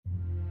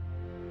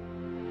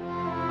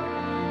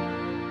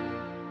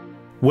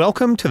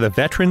Welcome to the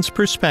Veterans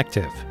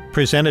Perspective,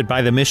 presented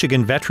by the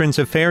Michigan Veterans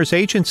Affairs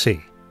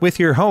Agency, with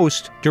your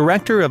host,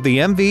 Director of the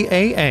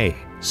MVAA,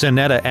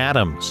 Zanetta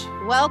Adams.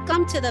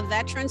 Welcome to the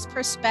Veterans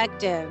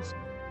Perspective.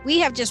 We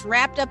have just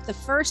wrapped up the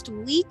first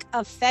week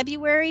of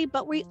February,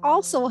 but we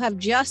also have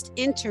just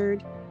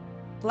entered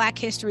Black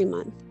History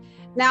Month.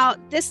 Now,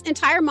 this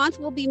entire month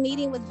we'll be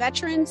meeting with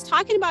veterans,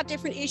 talking about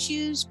different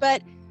issues,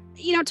 but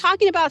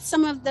talking about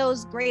some of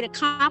those great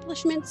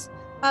accomplishments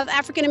of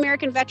African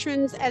American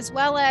veterans, as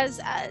well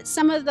as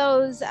some of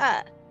those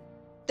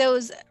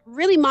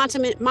really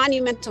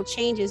monumental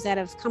changes that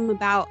have come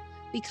about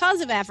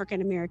because of African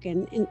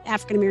Americans in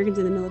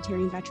the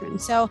military and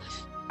veterans. So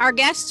our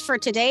guests for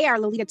today are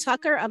Lolita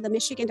Tucker of the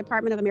Michigan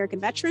Department of American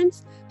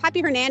Veterans,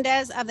 Happy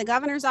Hernandez of the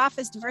Governor's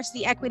Office,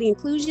 Diversity, Equity,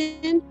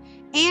 Inclusion,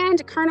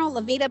 and Colonel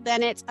Lavita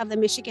Bennett of the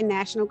Michigan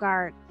National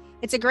Guard.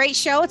 It's a great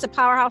show. It's a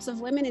powerhouse of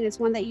women, and it's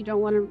one that you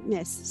don't want to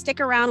miss. Stick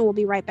around, and we'll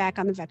be right back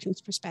on the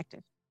Veterans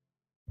Perspective.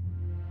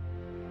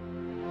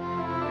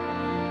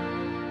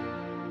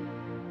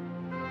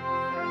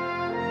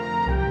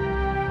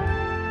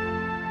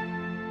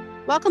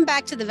 Welcome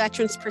back to the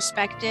Veterans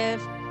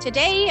Perspective.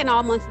 Today and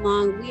all month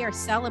long, we are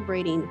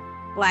celebrating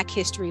Black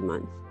History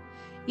Month.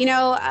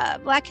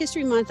 Black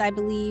History Month, I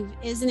believe,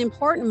 is an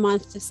important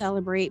month to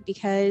celebrate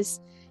because,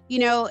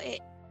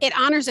 it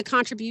honors the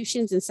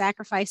contributions and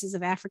sacrifices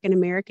of African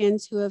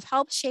Americans who have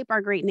helped shape our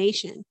great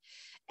nation.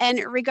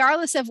 And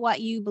regardless of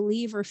what you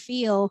believe or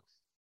feel,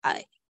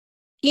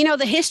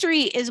 the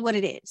history is what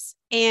it is.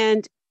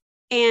 And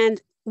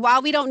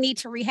while we don't need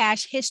to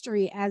rehash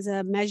history as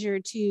a measure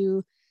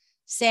to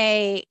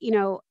say,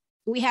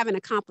 we haven't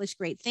accomplished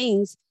great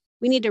things,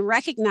 we need to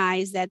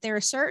recognize that there are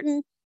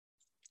certain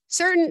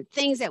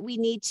things that we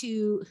need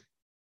to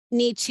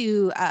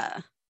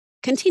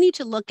continue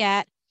to look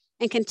at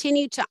and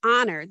continue to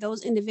honor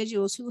those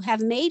individuals who have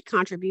made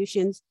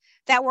contributions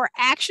that were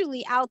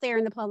actually out there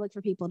in the public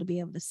for people to be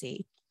able to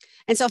see.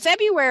 And so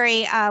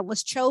February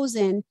was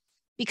chosen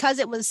because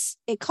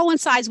it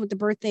coincides with the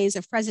birthdays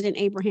of President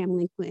Abraham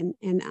Lincoln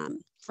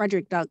and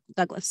Frederick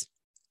Douglass,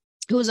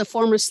 who was a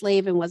former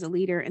slave and was a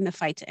leader in the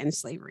fight to end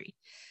slavery.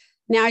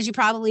 Now, as you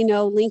probably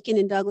know, Lincoln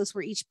and Douglass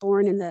were each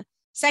born in the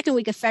second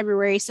week of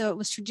February, so it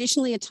was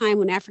traditionally a time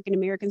when African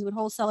Americans would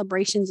hold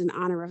celebrations in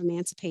honor of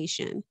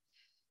emancipation.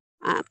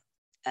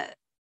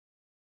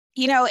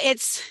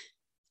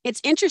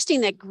 It's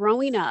interesting that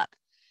growing up,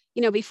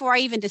 before I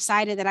even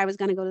decided that I was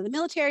going to go to the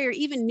military or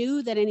even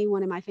knew that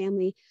anyone in my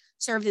family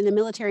served in the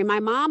military,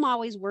 my mom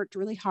always worked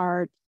really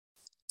hard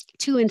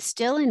to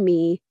instill in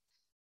me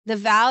the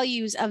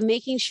values of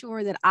making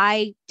sure that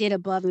I did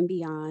above and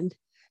beyond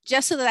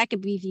just so that I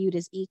could be viewed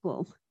as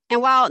equal.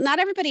 And while not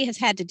everybody has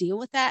had to deal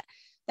with that,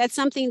 that's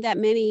something that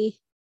many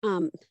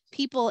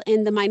people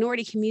in the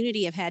minority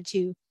community have had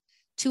to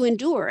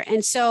endure.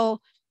 And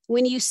so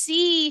when you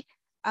see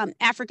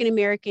African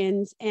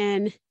Americans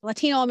and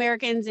Latino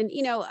Americans and,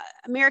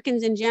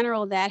 Americans in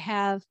general that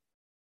have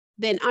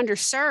been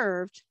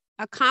underserved,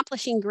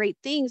 accomplishing great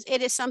things,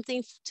 it is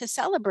something to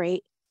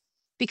celebrate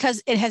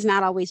because it has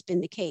not always been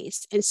the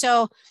case. And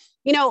so,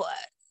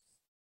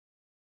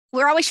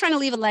 we're always trying to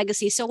leave a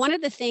legacy. So one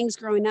of the things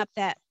growing up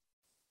that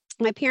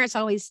my parents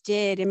always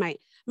did, and my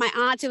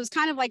aunts, it was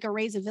kind of like a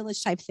raise a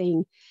village type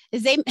thing,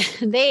 is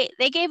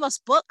they gave us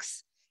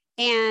books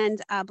and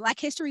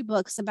Black history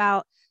books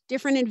about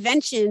different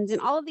inventions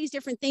and all of these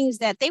different things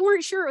that they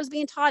weren't sure it was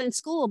being taught in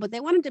school, but they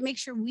wanted to make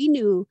sure we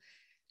knew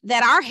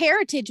that our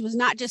heritage was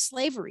not just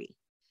slavery,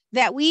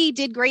 that we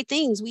did great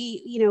things.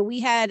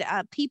 We had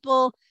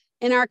people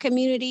in our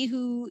community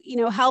who,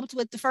 helped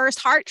with the first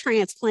heart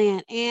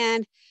transplant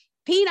and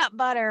peanut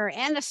butter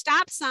and the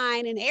stop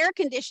sign and air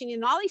conditioning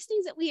and all these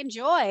things that we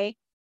enjoy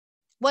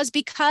was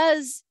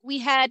because we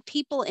had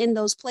people in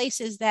those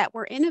places that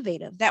were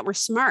innovative, that were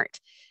smart.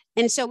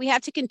 And so we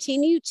have to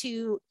continue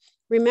to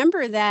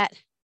remember that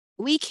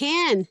we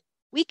can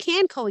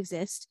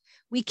coexist.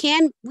 We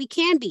can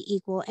be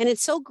equal. And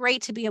it's so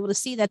great to be able to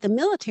see that the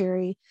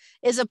military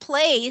is a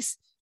place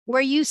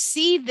where you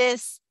see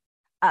this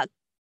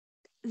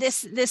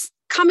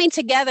coming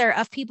together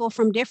of people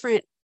from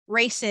different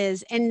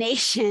races and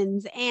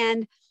nations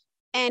and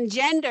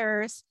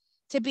genders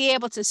to be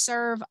able to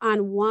serve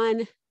on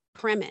one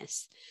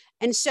premise.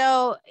 And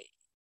so,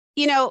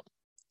 the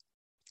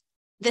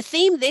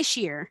theme this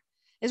year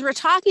is we're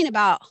talking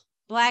about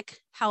Black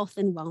health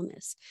and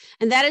wellness.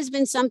 And that has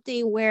been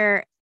something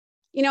where,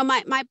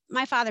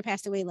 my father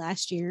passed away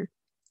last year,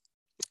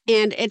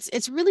 and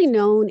it's really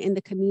known in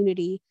the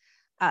community.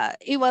 I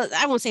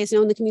won't say it's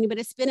known in the community, but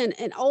it's been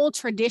an old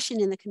tradition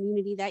in the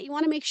community that you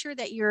want to make sure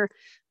that you're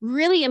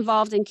really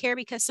involved in care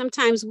because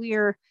sometimes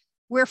we're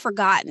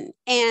forgotten.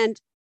 And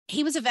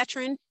he was a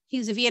veteran. He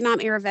was a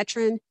Vietnam era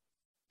veteran.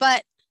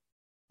 But,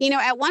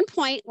 at one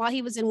point while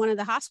he was in one of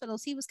the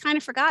hospitals, he was kind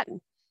of forgotten.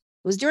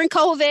 It was during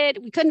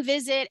COVID. We couldn't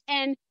visit.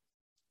 And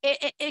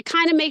it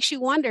kind of makes you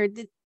wonder,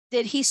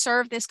 did he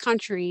serve this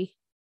country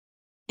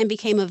and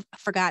became a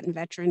forgotten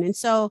veteran? And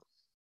so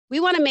we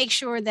want to make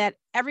sure that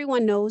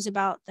everyone knows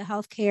about the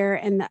healthcare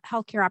and the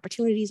healthcare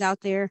opportunities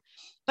out there.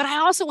 But I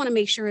also want to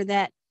make sure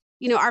that,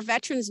 our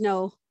veterans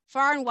know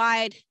far and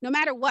wide, no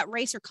matter what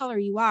race or color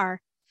you are,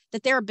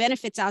 that there are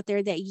benefits out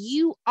there that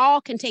you all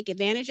can take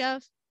advantage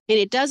of. And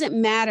it doesn't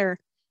matter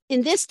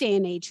in this day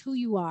and age who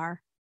you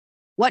are,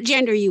 what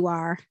gender you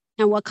are,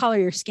 and what color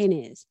your skin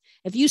is.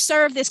 If you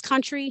serve this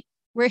country,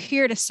 we're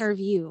here to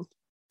serve you.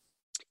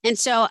 And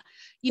so,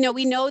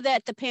 we know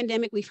that the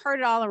pandemic, we've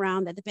heard it all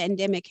around, that the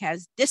pandemic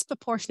has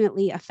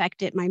disproportionately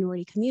affected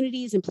minority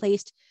communities and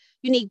placed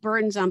unique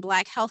burdens on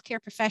Black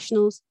healthcare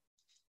professionals.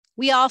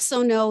 We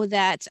also know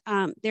that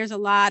there's a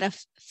lot of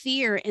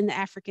fear in the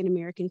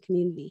African-American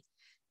community,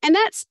 and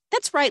that's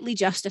rightly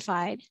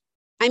justified.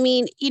 I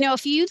mean,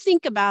 if you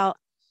think about,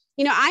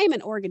 I am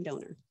an organ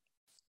donor,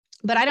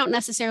 but I don't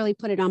necessarily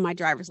put it on my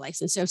driver's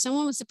license. So if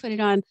someone was to put it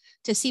on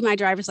to see my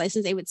driver's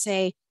license, they would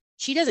say,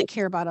 she doesn't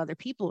care about other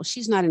people.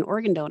 She's not an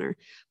organ donor.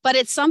 But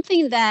it's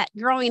something that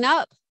growing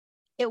up,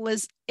 it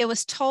was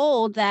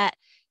told that,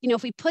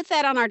 if we put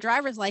that on our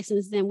driver's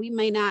license, then we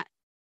may not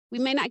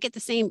get the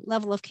same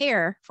level of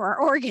care for our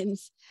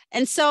organs.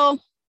 And so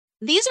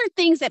these are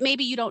things that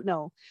maybe you don't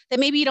know, that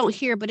maybe you don't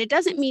hear, but it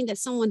doesn't mean that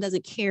someone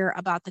doesn't care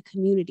about the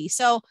community.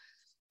 So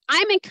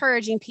I'm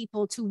encouraging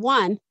people to,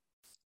 one,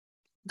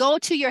 go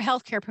to your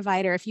healthcare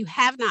provider if you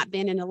have not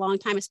been in a long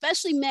time,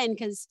 especially men,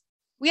 because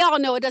we all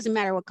know it doesn't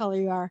matter what color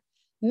you are.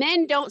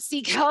 Men don't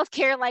seek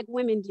healthcare like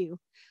women do.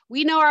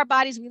 We know our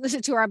bodies, we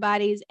listen to our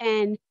bodies,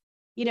 and,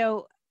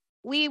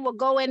 we will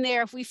go in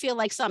there if we feel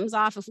like something's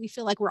off, if we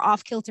feel like we're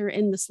off kilter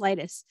in the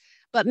slightest.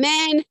 But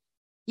men,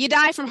 you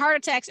die from heart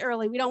attacks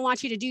early. We don't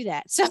want you to do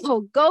that.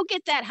 So go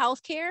get that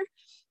healthcare.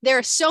 There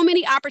are so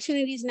many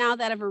opportunities now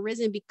that have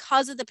arisen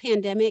because of the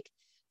pandemic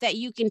that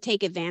you can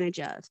take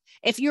advantage of.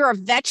 If you're a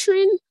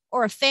veteran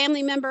or a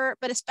family member,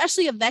 but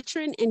especially a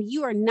veteran, and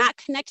you are not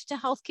connected to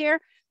healthcare,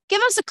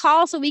 give us a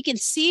call so we can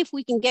see if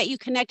we can get you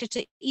connected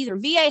to either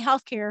VA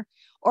healthcare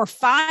or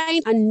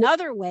find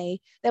another way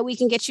that we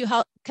can get you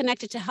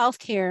connected to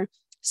healthcare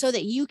so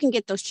that you can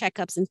get those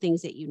checkups and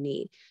things that you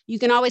need. You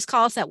can always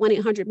call us at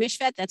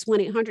 1-800-MISHVET. That's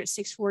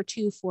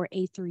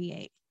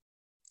 1-800-642-4838.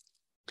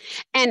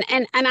 And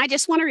I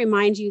just want to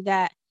remind you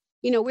that,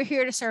 we're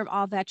here to serve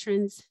all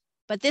veterans,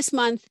 but this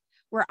month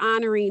we're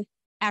honoring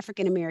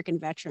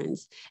African-American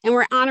veterans, and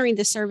we're honoring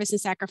the service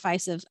and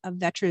sacrifice of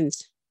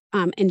veterans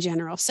in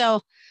general.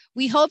 So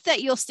we hope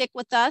that you'll stick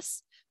with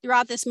us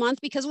throughout this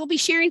month, because we'll be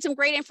sharing some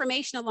great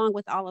information along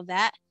with all of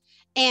that.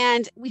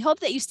 And we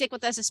hope that you stick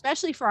with us,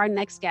 especially for our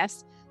next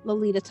guest,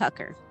 Lolita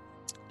Tucker.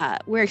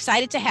 We're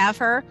excited to have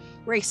her.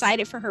 We're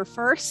excited for her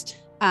first.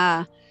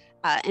 And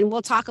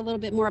we'll talk a little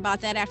bit more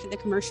about that after the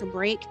commercial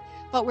break.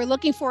 But we're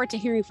looking forward to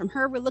hearing from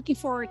her. We're looking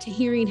forward to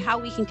hearing how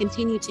we can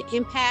continue to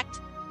impact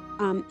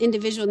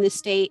individuals in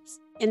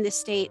this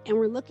state. And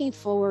we're looking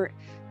forward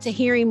to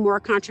hearing more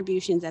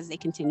contributions as they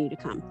continue to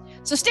come.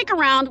 So stick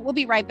around. We'll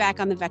be right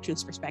back on the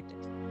Veterans Perspective.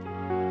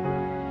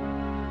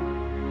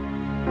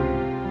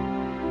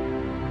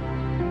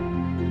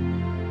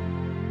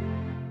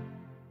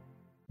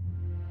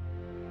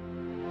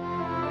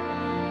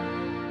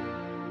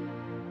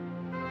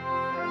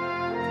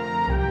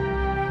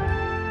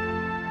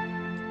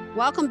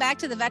 Welcome back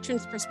to the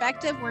Veterans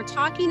Perspective. We're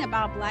talking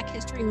about Black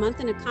History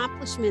Month and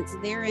accomplishments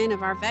therein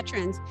of our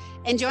veterans.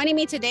 And joining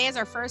me today as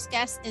our first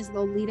guest is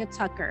Lolita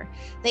Tucker.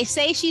 They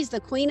say she's the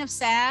queen of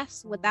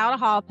sass without a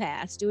hall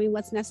pass, doing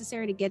what's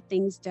necessary to get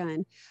things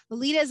done.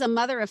 Lolita is a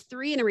mother of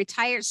 3 and a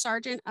retired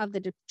sergeant of the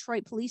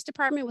Detroit Police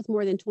Department with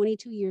more than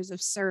 22 years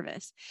of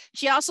service.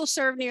 She also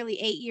served nearly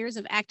 8 years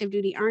of active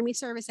duty Army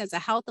service as a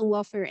health and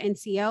welfare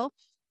NCO,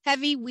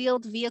 heavy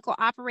wheeled vehicle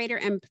operator,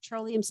 and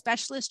petroleum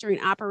specialist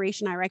during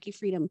Operation Iraqi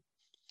Freedom.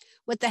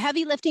 With the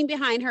heavy lifting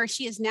behind her,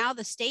 she is now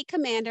the state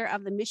commander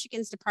of the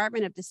Michigan's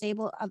Department of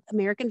Disabled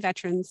American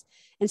Veterans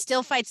and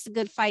still fights the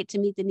good fight to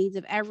meet the needs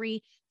of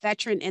every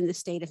veteran in the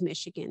state of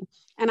Michigan.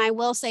 And I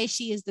will say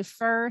she is the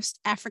first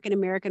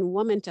African-American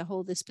woman to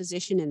hold this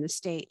position in the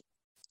state.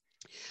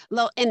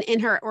 In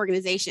her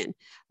organization.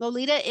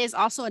 Lolita is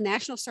also a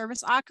National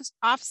Service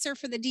Officer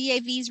for the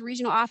DAV's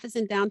regional office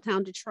in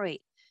downtown Detroit.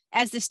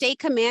 As the state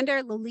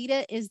commander,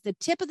 Lolita is the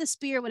tip of the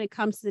spear when it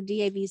comes to the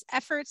DAV's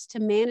efforts to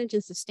manage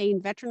and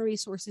sustain veteran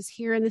resources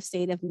here in the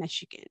state of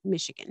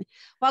Michigan.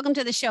 Welcome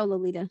to the show,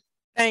 Lolita.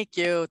 Thank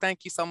you.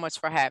 Thank you so much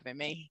for having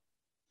me.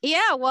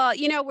 Yeah, well,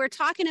 we're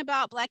talking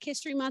about Black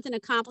History Month and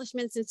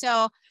accomplishments. And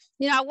so,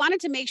 I wanted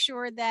to make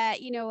sure that,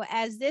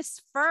 as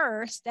this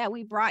first that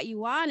we brought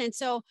you on. And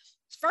so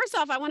first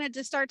off, I wanted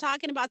to start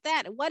talking about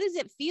that. What does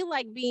it feel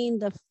like being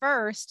the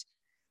first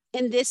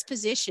in this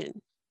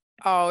position?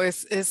 Oh,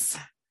 it's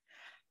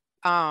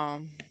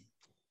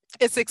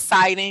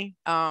exciting.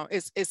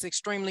 It's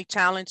extremely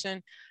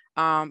challenging.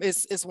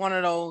 It's one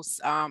of those,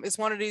 it's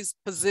one of these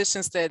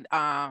positions that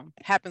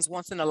happens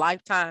once in a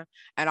lifetime.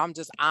 And I'm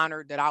just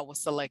honored that I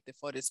was selected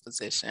for this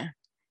position.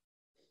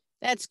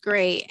 That's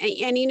great.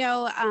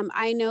 And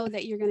I know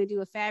that you're going to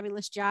do a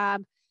fabulous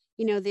job.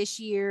 this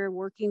year,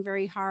 working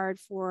very hard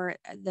for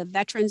the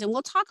veterans. And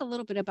we'll talk a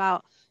little bit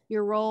about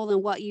your role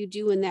and what you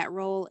do in that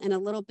role in a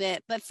little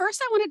bit. But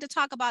first, I wanted to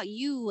talk about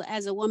you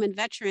as a woman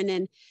veteran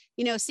and,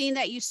 seeing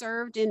that you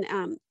served in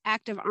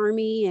active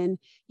Army and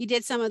you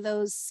did some of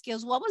those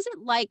skills. What was it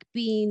like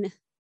being,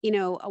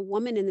 a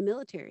woman in the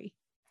military?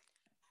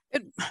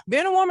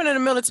 Being a woman in the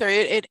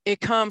military,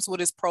 it comes with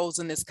its pros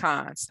and its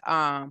cons.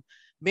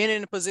 Being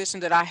in the position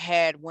that I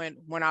had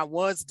when I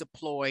was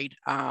deployed,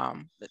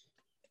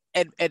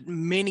 at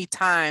many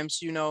times,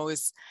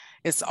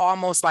 it's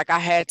almost like I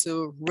had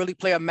to really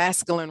play a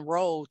masculine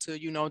role to,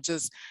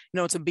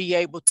 to be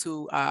able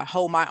to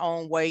hold my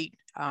own weight,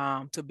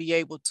 to be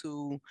able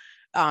to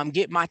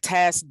get my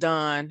tasks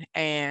done.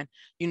 And,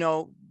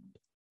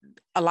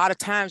 a lot of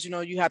times,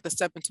 you have to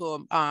step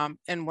into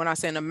and when I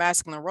say in a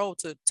masculine role,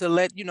 to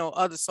let,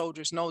 other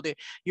soldiers know that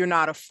you're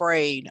not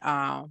afraid,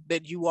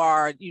 that you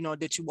are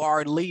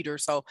a leader.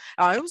 So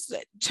it was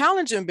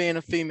challenging being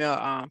a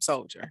female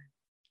soldier.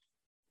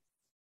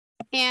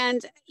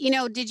 And,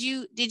 did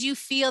you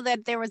feel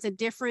that there was a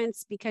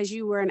difference because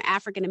you were an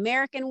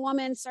African-American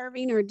woman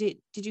serving, or did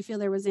you feel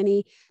there was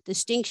any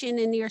distinction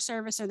in your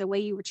service or the way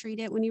you were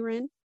treated when you were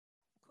in?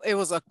 It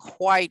was a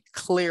quite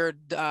clear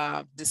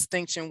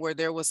distinction where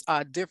there was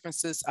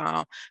differences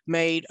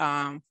made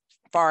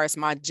far as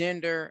my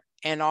gender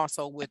and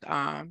also with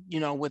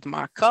with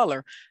my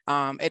color.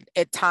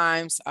 At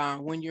times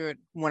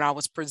when I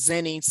was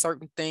presenting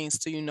certain things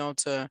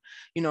to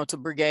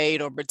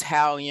brigade or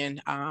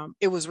battalion,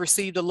 it was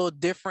received a little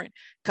different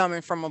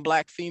coming from a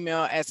Black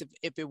female as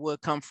if it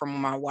would come from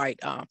my white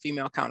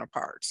female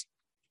counterparts.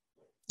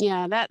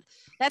 Yeah,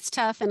 that's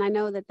tough. And I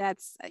know that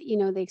that's,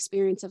 the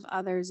experience of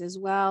others as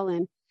well.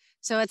 And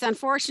so it's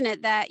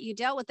unfortunate that you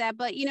dealt with that,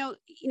 but,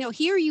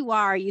 here you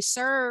are, you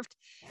served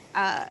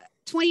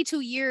 22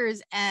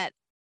 years at,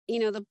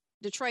 the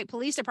Detroit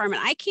Police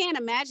Department. I can't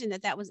imagine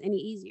that was any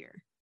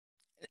easier.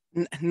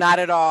 Not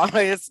at all.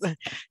 It's the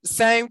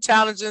same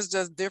challenges,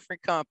 just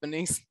different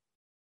companies.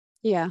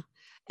 Yeah.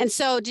 And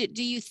so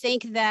do you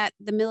think that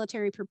the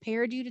military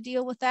prepared you to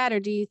deal with that?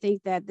 Or do you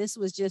think that this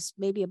was just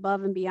maybe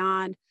above and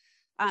beyond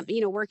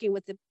working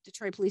with the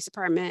Detroit Police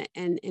Department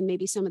and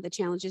maybe some of the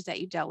challenges that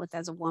you dealt with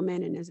as a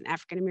woman and as an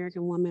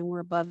African-American woman were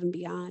above and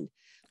beyond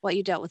what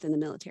you dealt with in the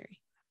military?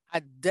 I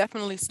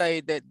definitely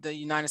say that the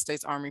United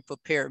States Army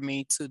prepared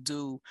me to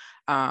do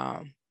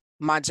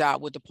my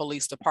job with the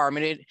police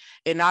department.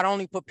 It not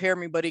only prepared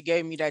me, but it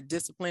gave me that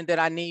discipline that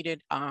I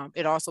needed.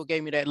 It also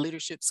gave me that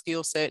leadership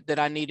skill set that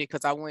I needed,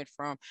 because I went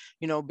from,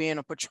 being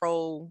a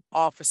patrol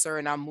officer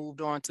and I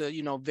moved on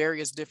to,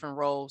 various different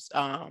roles.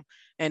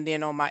 And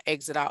then on my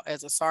exit out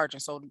as a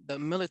sergeant. So the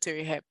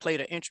military had played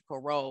an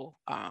integral role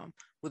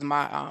with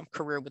my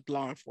career with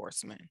law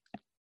enforcement.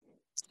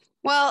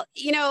 Well,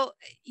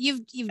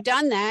 you've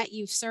done that.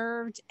 You've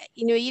served,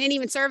 you didn't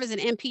even serve as an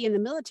MP in the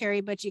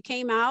military, but you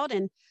came out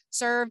and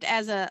served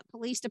as a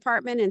police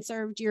department and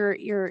served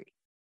your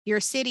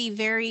city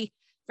very,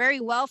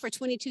 very well for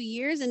 22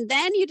 years. And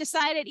then you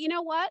decided, you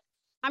know what,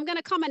 I'm going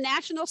to become a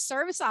national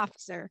service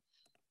officer.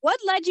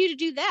 What led you to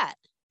do that?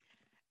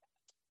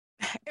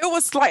 It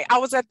was like I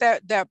was at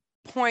that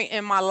point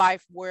in my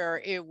life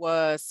where it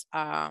was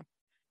I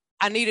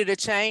needed a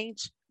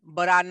change,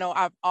 but I know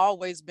I've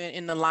always been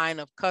in the line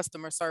of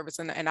customer service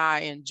and I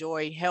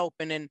enjoy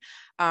helping. And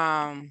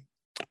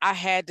I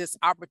had this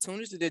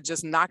opportunity that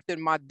just knocked at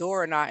my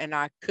door and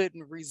I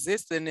couldn't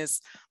resist. And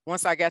it's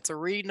once I got to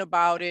reading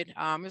about it,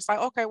 it's like,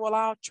 okay, well,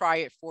 I'll try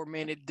it for a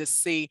minute to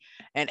see.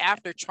 And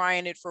after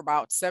trying it for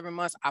about 7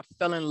 months, I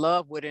fell in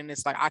love with it. And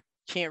it's like, I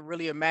can't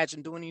really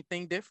imagine doing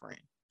anything different.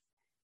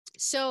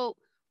 So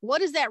what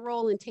does that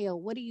role entail?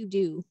 What do you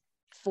do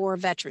for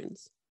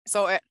veterans?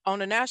 So on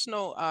the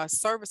National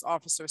Service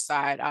Officer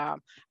side,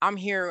 I'm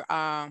here.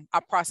 I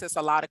process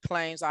a lot of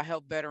claims. I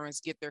help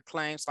veterans get their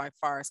claims, like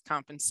far as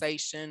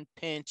compensation,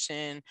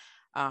 pension,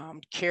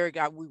 care.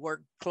 We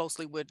work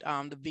closely with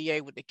the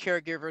VA with the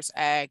Caregivers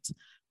Act,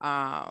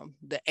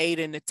 the aid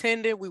and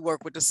attendant. We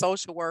work with the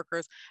social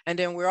workers, and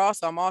then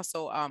I'm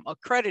also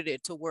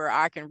accredited to where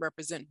I can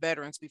represent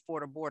veterans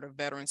before the Board of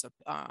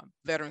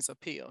Veterans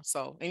Appeal.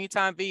 So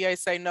anytime VA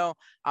say no,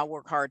 I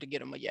work hard to get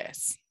them a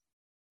yes.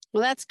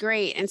 Well, that's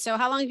great. And so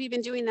how long have you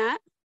been doing that?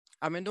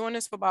 I've been doing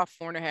this for about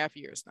 4.5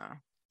 years now.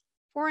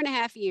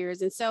 4.5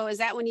 years. And so is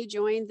that when you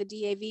joined the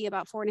DAV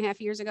about 4.5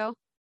 years ago?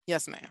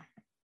 Yes, ma'am.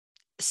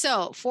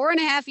 So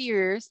 4.5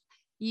 years,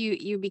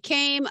 you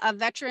became a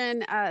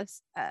veteran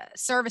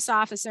service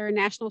officer,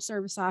 national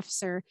service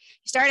officer.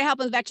 You started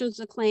helping veterans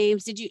with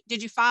claims. Did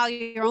you file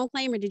your own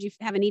claim, or did you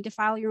have a need to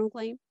file your own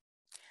claim?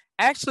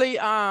 Actually,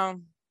 I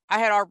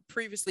had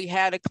previously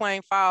had a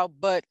claim filed,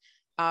 but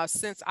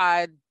since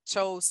I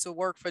chose to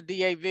work for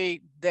DAV,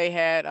 they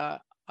had a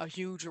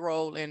huge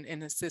role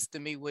in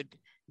assisting me with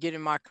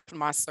getting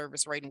my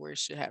service rating where it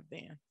should have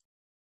been.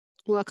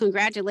 Well,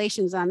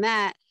 congratulations on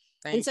that.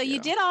 Thank you. You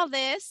did all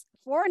this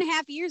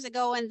 4.5 years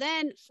ago, and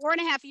then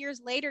 4.5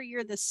 years later,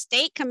 you're the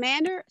state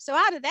commander. So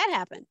how did that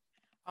happen?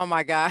 Oh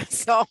my God!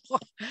 That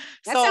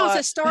sounds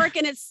historic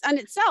in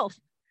itself.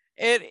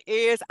 It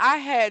is. I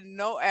had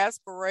no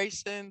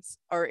aspirations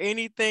or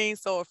anything.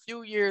 So a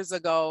few years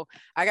ago,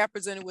 I got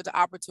presented with the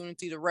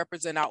opportunity to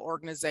represent our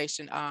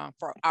organization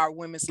for our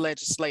women's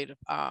legislative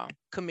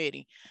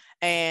committee.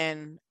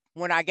 And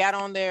when I got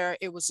on there,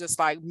 it was just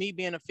like me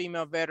being a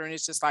female veteran.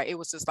 It's just like, it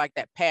was just like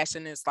that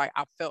passion. It's like,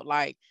 I felt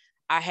like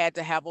I had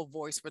to have a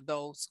voice for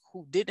those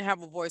who didn't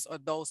have a voice or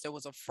those that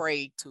was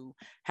afraid to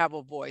have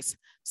a voice.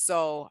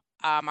 So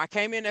I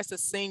came in as a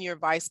senior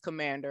vice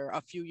commander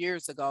a few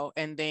years ago.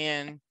 And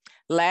then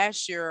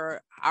last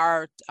year,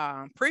 our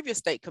previous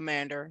state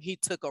commander, he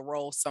took a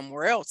role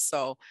somewhere else.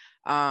 So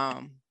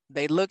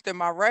they looked at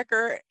my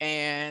record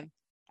and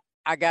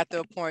I got the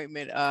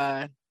appointment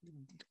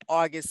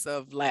August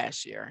of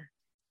last year.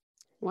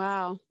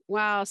 Wow.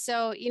 Wow.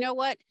 So you know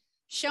what?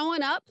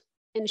 Showing up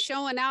and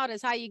showing out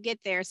is how you get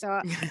there.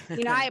 So,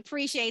 I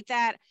appreciate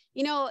that.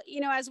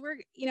 As we're,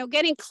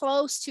 getting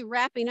close to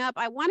wrapping up,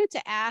 I wanted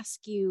to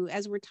ask you,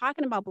 as we're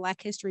talking about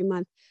Black History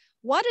Month,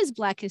 what does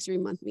Black History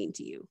Month mean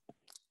to you?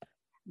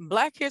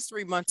 Black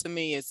History Month to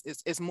me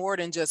is more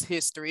than just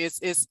history.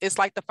 It's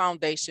like the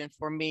foundation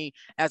for me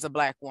as a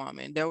Black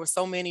woman. There were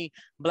so many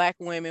Black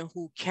women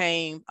who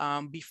came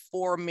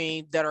before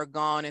me that are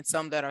gone, and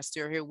some that are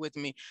still here with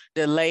me,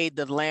 that laid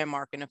the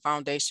landmark and the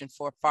foundation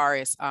for far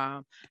as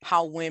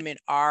how women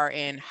are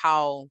and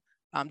how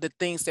the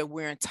things that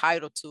we're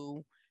entitled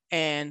to,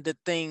 and the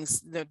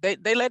things that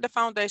they laid the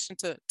foundation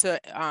to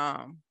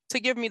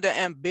give me the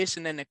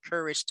ambition and the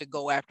courage to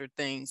go after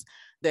things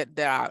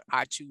that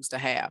I choose to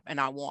have and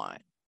I want.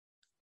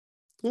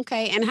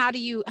 Okay. And how do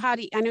you,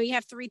 I know you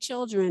have 3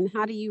 children.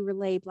 How do you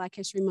relay Black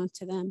History Month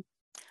to them?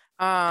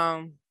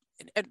 For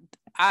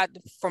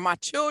my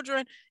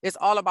children, it's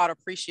all about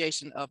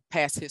appreciation of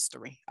past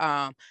history.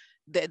 I've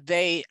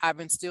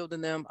instilled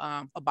in them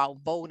about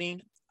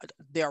voting,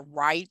 their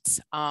rights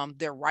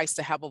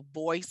to have a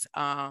voice,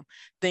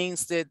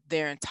 things that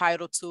they're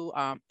entitled to,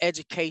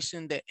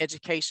 education, that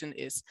education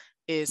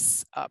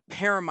is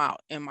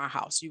paramount in my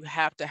house. You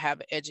have to have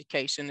an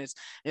education.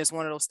 It's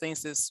one of those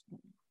things that's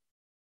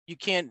you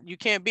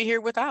can't be here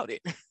without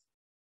it.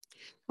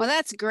 Well,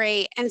 that's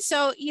great. And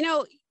so,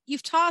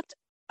 you've talked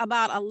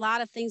about a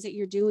lot of things that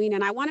you're doing,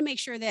 and I want to make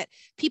sure that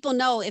people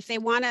know if they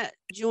want to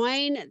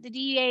join the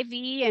DAV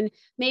and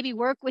maybe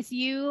work with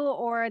you,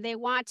 or they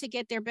want to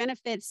get their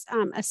benefits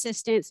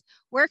assistance,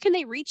 where can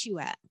they reach you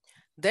at?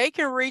 They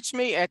can reach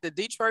me at the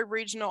Detroit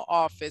Regional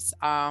Office,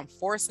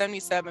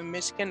 477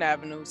 Michigan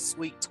Avenue,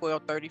 Suite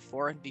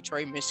 1234,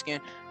 Detroit, Michigan.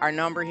 Our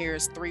number here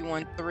is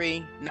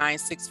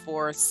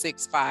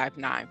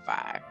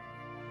 313-964-6595.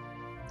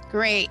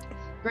 Great.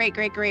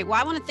 Well,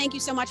 I want to thank you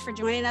so much for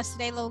joining us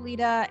today,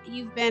 Lolita.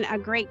 You've been a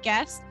great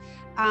guest.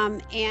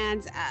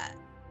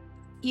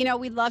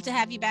 We'd love to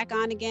have you back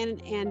on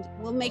again, and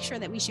we'll make sure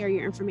that we share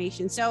your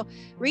information. So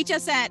reach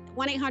us at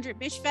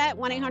 1-800-BISHFET,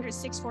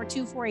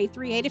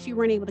 1-800-642-4838. If you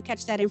weren't able to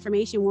catch that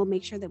information, we'll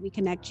make sure that we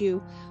connect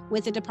you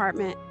with the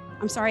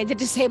the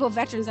Disabled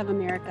Veterans of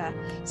America.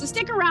 So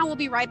stick around. We'll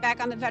be right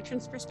back on the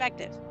Veterans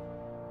Perspective.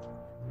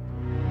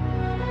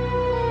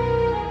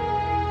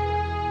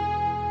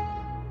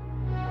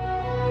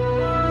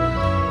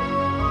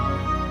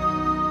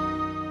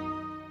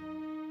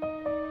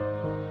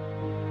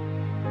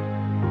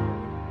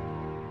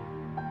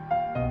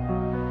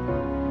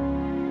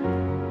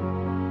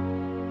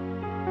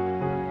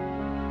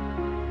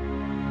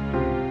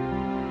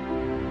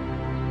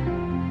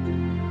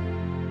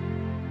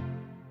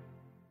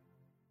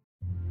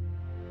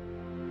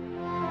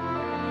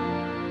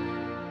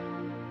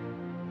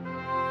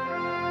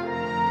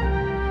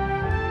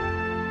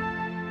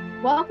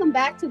 Welcome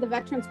back to the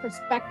Veterans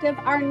Perspective.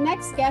 Our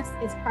next guest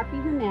is Poppy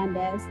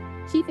Hernandez,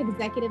 Chief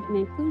Executive and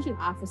Inclusion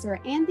Officer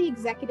and the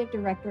Executive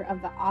Director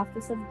of the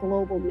Office of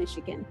Global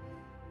Michigan.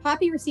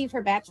 Poppy received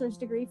her bachelor's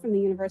degree from the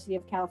University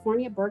of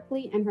California,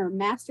 Berkeley, and her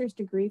master's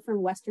degree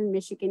from Western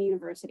Michigan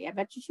University. I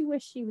bet you she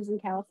wished she was in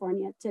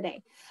California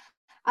today.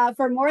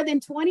 For more than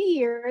 20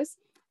 years,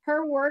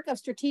 her work of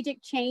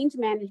strategic change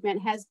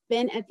management has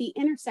been at the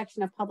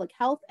intersection of public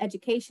health,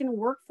 education,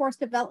 workforce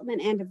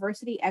development, and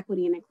diversity,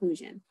 equity, and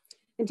inclusion.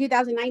 In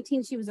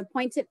 2019, she was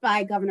appointed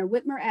by Governor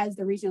Whitmer as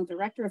the Regional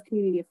Director of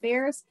Community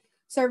Affairs,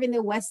 serving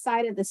the west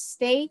side of the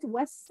state,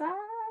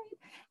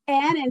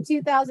 and in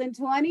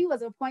 2020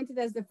 was appointed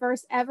as the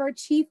first ever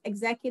Chief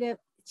Equity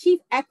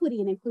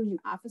and Inclusion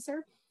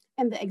Officer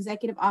in the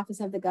Executive Office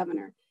of the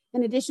Governor.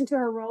 In addition to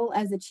her role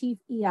as the Chief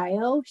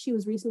EIO, she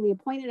was recently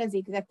appointed as the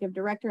Executive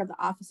Director of the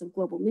Office of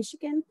Global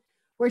Michigan,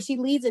 where she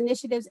leads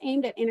initiatives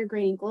aimed at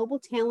integrating global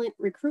talent,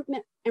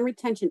 recruitment, and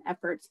retention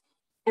efforts,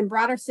 and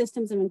broader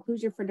systems of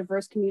inclusion for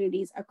diverse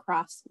communities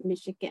across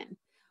Michigan.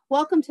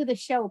 Welcome to the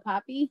show,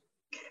 Poppy.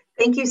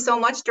 Thank you so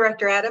much,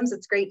 Director Adams.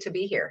 It's great to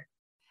be here.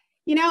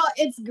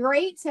 It's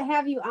great to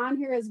have you on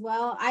here as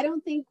well. I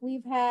don't think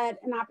we've had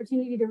an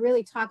opportunity to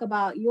really talk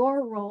about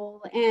your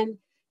role and,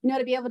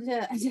 to be able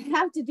to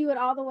have to do it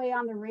all the way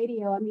on the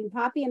radio. I mean,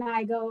 Poppy and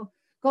I go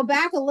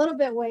back a little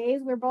bit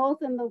ways. We're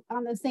both on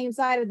the same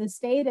side of the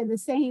state in the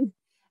same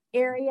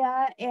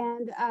area.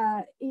 And,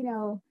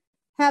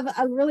 have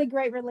a really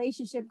great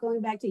relationship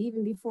going back to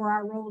even before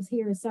our roles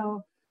here.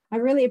 So I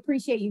really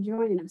appreciate you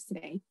joining us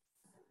today.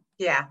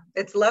 Yeah,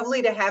 it's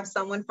lovely to have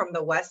someone from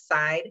the west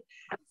side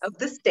of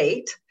the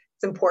state.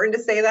 It's important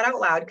to say that out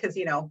loud because,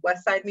 you know,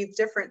 west side means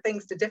different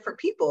things to different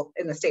people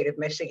in the state of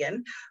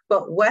Michigan,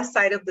 but west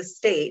side of the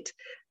state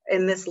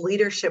in this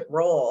leadership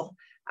role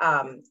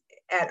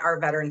at our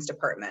Veterans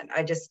Department.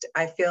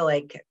 I feel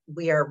like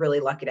we are really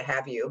lucky to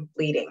have you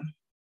leading.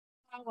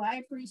 Oh, I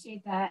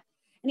appreciate that.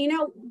 And, you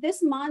know,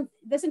 this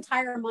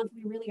entire month,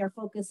 we really are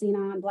focusing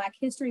on Black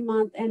History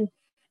Month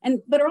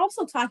but are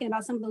also talking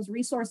about some of those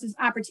resources,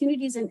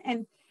 opportunities,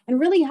 and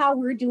really how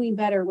we're doing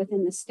better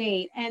within the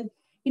state. And,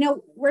 you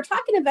know, we're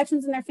talking to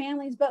veterans and their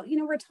families, but, you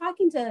know, we're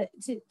talking to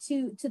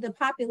the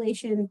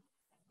population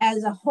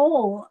as a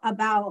whole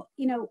about,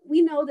 you know,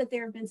 we know that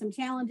there have been some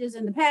challenges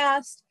in the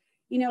past,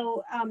 you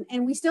know,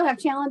 and we still have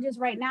challenges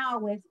right now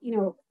with, you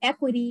know,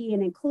 equity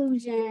and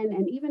inclusion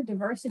and even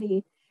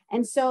diversity.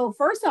 And so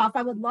first off,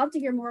 I would love to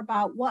hear more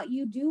about what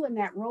you do in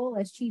that role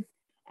as Chief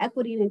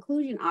Equity and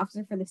Inclusion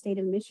Officer for the state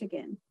of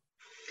Michigan.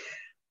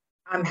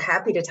 I'm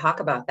happy to talk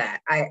about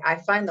that.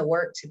 I find the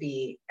work to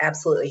be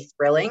absolutely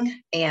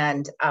thrilling.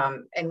 And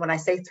when I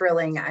say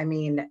thrilling, I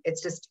mean,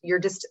 you're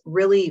just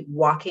really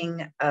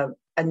walking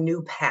a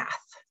new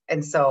path.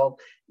 And so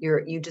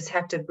you just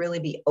have to really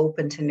be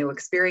open to new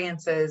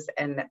experiences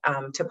and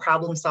to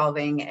problem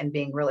solving and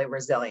being really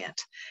resilient.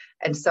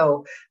 And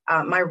so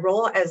my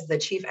role as the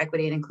Chief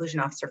Equity and Inclusion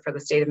Officer for the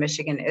state of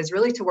Michigan is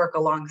really to work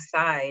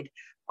alongside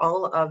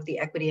all of the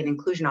equity and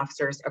inclusion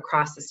officers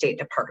across the state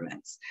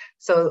departments.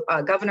 So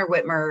Governor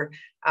Whitmer,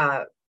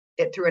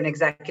 through an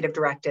executive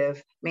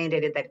directive,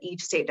 mandated that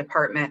each state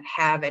department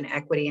have an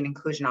equity and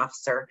inclusion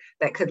officer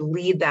that could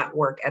lead that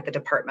work at the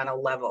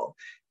departmental level.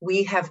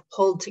 We have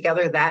pulled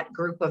together that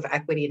group of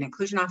equity and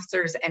inclusion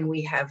officers, and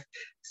we have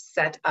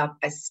set up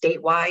a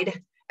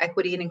statewide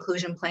equity and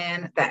inclusion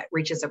plan that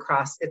reaches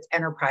across, it's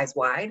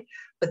enterprise-wide,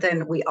 but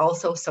then we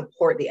also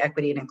support the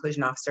equity and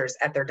inclusion officers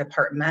at their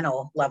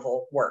departmental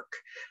level work.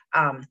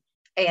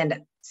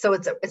 And so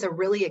it's a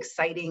really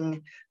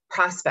exciting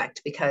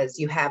prospect because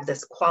you have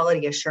this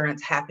quality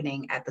assurance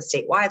happening at the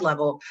statewide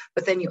level,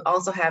 but then you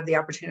also have the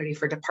opportunity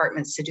for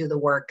departments to do the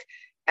work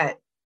at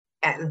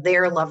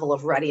their level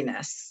of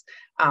readiness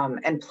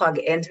and plug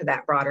into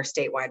that broader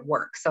statewide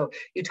work. So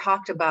you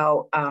talked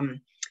about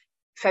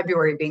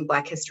February being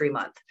Black History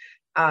Month.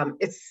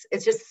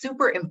 It's just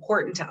super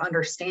important to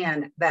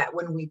understand that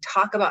when we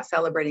talk about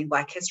celebrating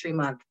Black History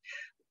Month,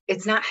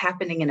 it's not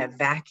happening in a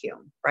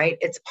vacuum, right?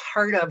 It's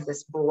part of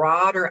this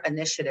broader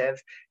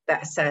initiative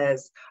that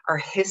says our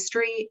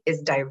history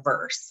is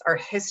diverse, our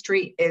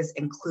history is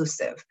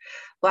inclusive.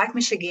 Black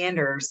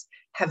Michiganders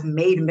have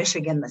made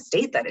Michigan the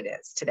state that it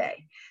is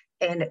today.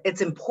 And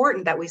it's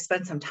important that we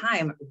spend some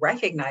time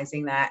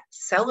recognizing that,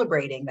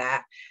 celebrating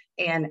that,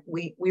 and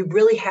we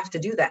really have to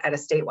do that at a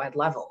statewide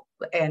level.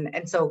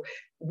 And so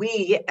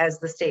we, as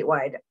the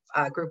statewide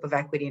group of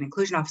equity and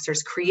inclusion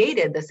officers,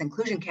 created this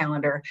inclusion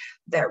calendar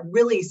that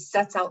really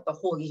sets out the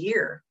whole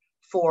year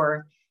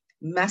for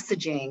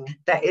messaging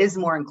that is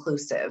more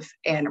inclusive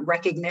and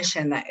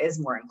recognition that is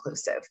more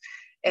inclusive.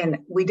 And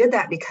we did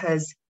that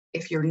because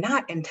if you're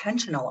not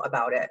intentional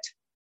about it,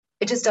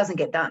 it just doesn't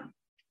get done,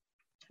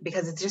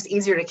 because it's just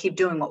easier to keep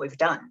doing what we've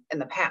done in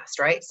the past,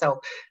 right? So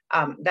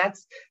that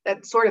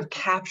sort of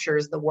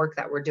captures the work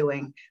that we're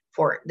doing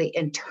for the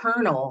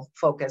internal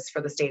focus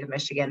for the state of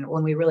Michigan.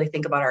 When we really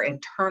think about our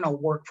internal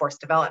workforce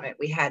development,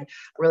 we had a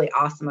really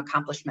awesome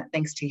accomplishment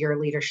thanks to your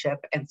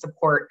leadership and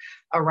support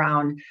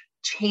around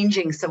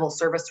changing civil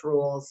service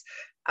rules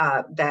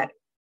that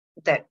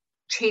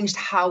changed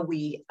how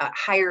we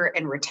hire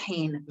and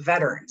retain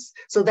veterans.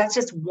 So that's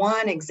just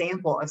one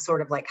example of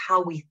sort of like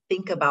how we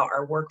think about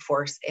our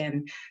workforce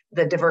and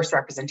the diverse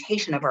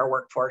representation of our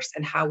workforce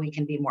and how we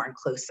can be more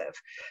inclusive.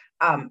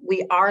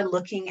 We are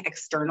looking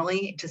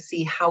externally to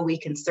see how we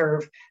can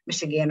serve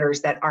Michiganders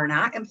that are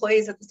not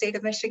employees of the state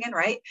of Michigan,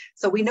 right?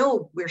 So we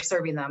know we're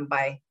serving them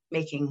by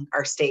making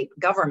our state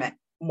government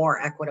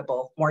more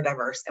equitable, more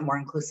diverse, and more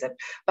inclusive.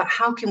 But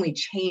how can we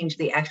change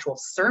the actual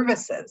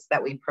services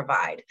that we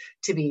provide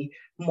to be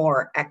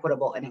more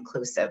equitable and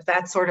inclusive?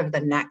 That's sort of the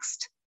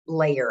next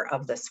layer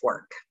of this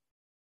work.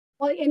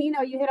 Well, and you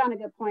know, you hit on a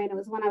good point. It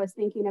was one I was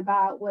thinking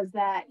about was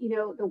that, you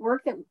know, the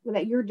work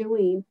that you're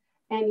doing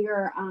and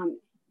your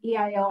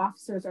EIO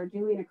officers are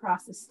doing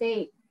across the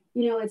state,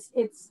 you know,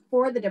 it's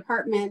for the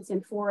departments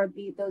and for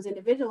those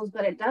individuals,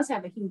 but it does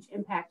have a huge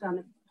impact on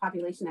the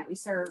population that we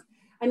serve.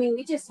 I mean,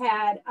 we just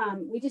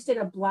did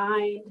a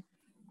blind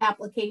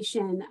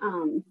application,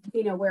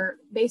 you know, where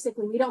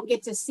basically we don't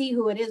get to see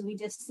who it is. We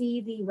just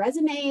see the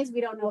resumes.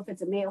 We don't know if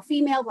it's a male,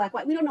 female, black,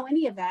 white. We don't know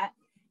any of that.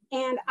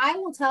 And I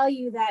will tell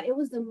you that it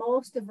was the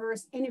most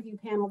diverse interview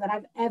panel that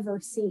I've ever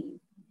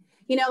seen,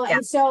 you know, yeah.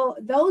 And so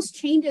those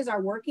changes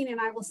are working. And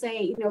I will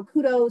say, you know,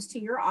 kudos to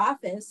your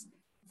office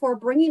for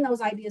bringing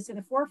those ideas to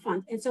the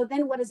forefront. And so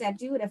then what does that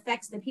do? It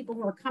affects the people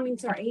who are coming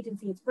to our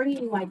agency. It's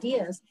bringing new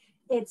ideas.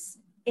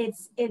 And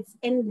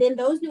then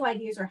those new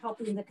ideas are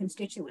helping the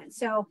constituents.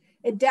 So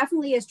it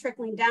definitely is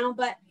trickling down.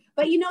 But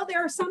But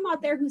there are some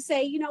out there who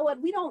say, you know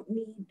what, we don't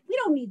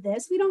need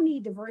this. We don't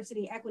need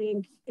diversity, equity,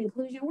 and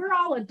inclusion. We're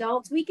all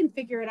adults. We can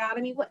figure it out.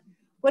 I mean,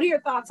 what are your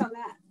thoughts on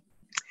that?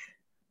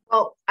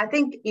 Well, I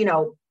think,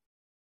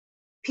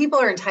 people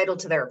are entitled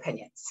to their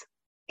opinions.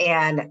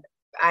 And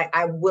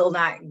I will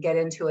not get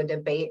into a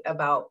debate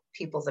about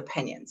people's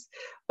opinions,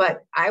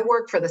 but I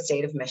work for the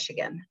state of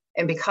Michigan.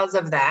 And because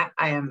of that,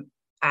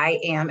 I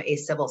am a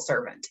civil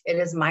servant. It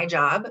is my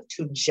job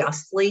to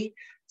justly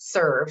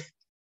serve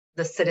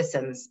the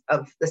citizens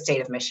of the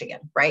state of Michigan,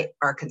 right?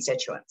 Our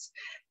constituents.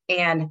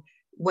 And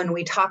when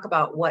we talk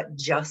about what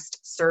just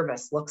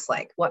service looks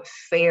like, what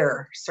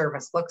fair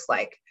service looks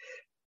like,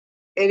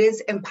 it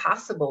is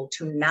impossible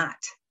to not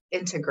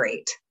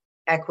integrate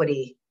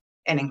equity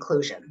and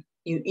inclusion.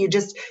 You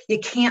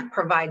can't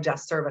provide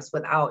just service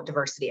without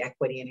diversity,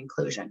 equity, and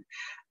inclusion.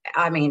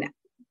 I mean,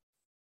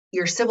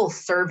 your civil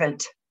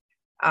servant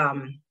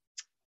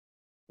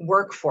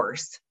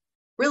workforce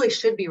really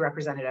should be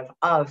representative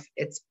of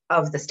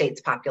the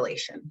state's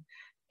population,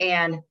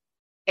 and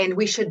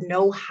we should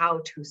know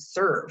how to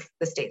serve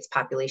the state's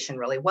population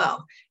really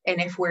well. And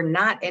if we're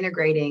not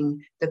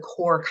integrating the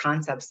core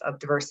concepts of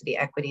diversity,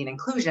 equity, and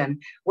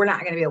inclusion, we're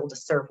not going to be able to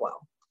serve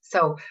well.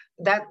 So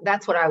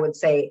that's what I would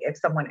say if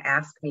someone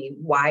asked me,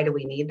 why do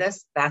we need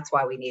this? That's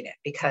why we need it,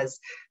 because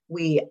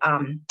we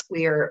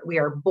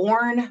are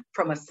born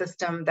from a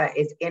system that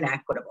is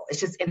inequitable. It's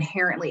just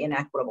inherently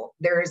inequitable.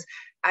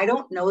 I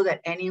don't know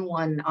that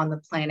anyone on the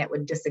planet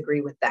would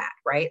disagree with that,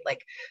 right?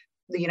 Like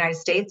the United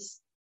States,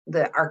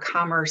 our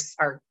commerce,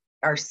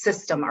 our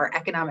system, our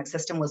economic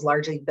system was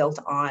largely built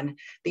on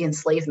the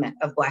enslavement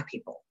of Black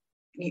people.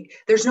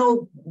 There's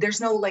no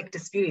like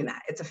disputing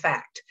that. It's a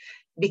fact.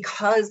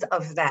 Because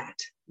of that,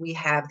 we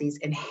have these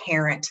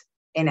inherent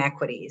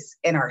inequities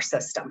in our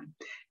system.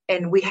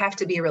 And we have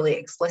to be really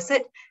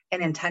explicit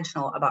and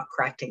intentional about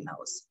correcting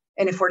those.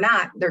 And if we're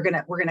not,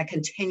 we're gonna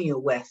continue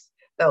with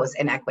those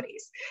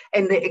inequities.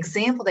 And the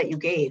example that you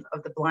gave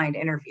of the blind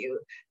interview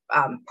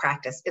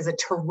practice is a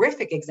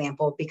terrific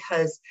example,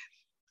 because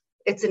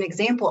it's an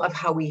example of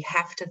how we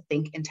have to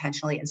think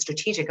intentionally and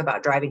strategic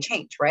about driving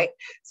change, right?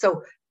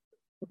 So,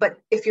 but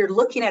if you're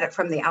looking at it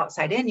from the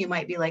outside in, you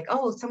might be like,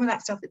 oh, some of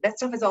that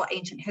stuff is all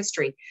ancient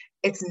history.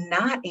 It's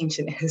not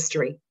ancient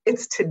history.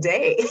 It's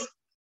today,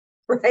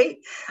 right?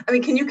 I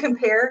mean, can you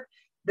compare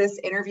this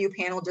interview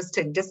panel just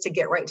to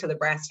get right to the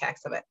brass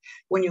tacks of it?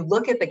 When you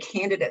look at the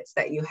candidates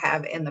that you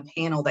have in the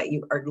panel that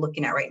you are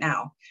looking at right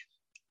now,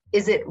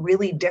 is it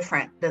really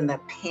different than the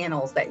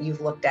panels that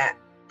you've looked at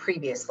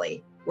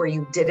previously where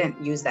you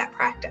didn't use that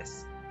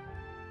practice?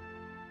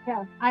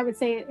 Yeah, I would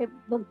say it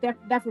looked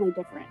definitely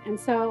different. And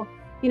so,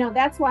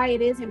 that's why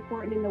it is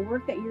important, and the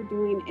work that you're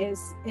doing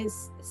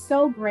is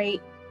so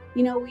great.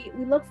 We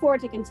look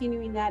forward to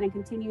continuing that and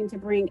continuing to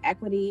bring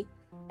equity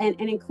and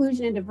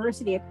inclusion and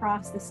diversity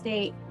across the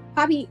state.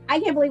 Poppy, I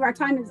can't believe our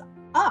time is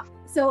up.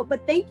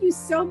 But thank you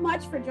so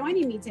much for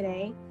joining me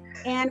today.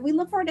 And we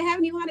look forward to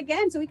having you on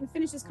again so we can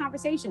finish this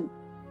conversation.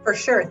 For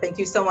sure. Thank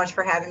you so much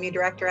for having me,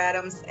 Director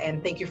Adams,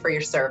 and thank you for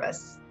your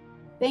service.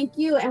 Thank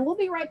you. And we'll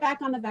be right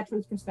back on the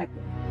Veterans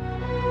Perspective.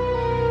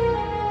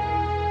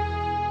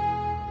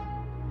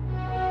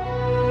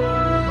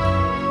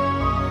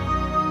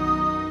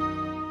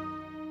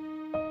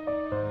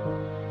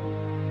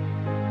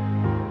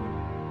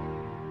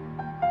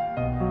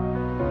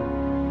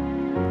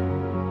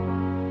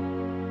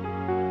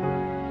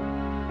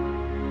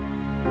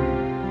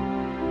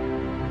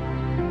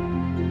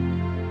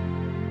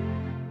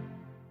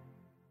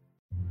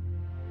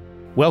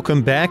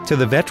 Welcome back to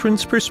the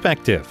Veterans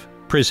Perspective,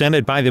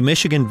 presented by the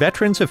Michigan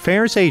Veterans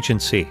Affairs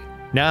Agency.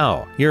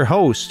 Now, your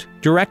host,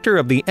 Director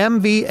of the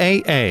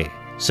MVAA,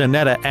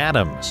 Zanetta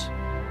Adams.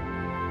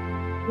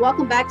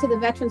 Welcome back to the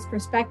Veterans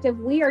Perspective.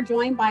 We are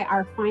joined by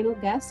our final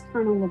guest,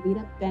 Colonel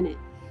Levita Bennett.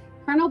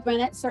 Colonel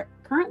Bennett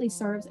currently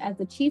serves as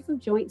the Chief of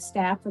Joint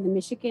Staff for the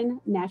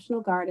Michigan National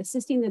Guard,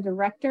 assisting the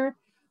Director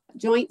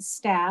Joint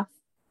Staff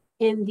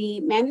in the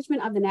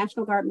management of the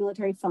National Guard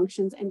military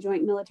functions and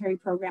joint military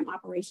program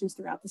operations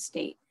throughout the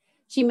state.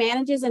 She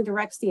manages and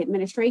directs the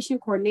administration,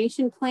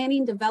 coordination,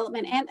 planning,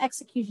 development, and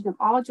execution of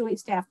all joint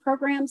staff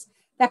programs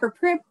that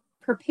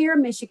prepare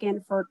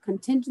Michigan for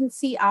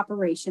contingency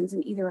operations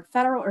in either a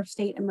federal or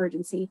state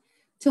emergency,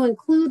 to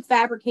include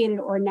fabricated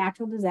or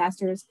natural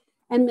disasters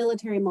and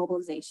military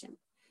mobilization.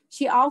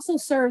 She also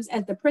serves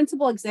as the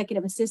principal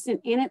executive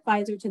assistant and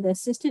advisor to the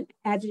Assistant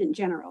Adjutant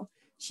General.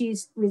 She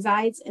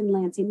resides in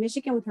Lansing,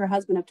 Michigan with her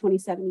husband of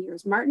 27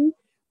 years, Martin,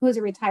 who is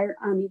a retired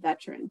Army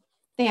veteran.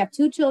 They have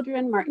two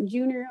children, Martin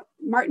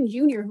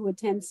Jr., who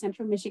attends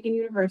Central Michigan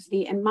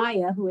University, and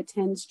Maya, who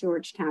attends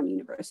Georgetown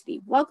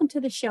University. Welcome to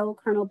the show,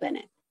 Colonel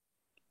Bennett.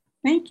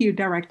 Thank you,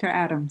 Director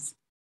Adams.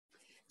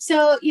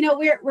 So,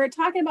 we're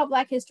talking about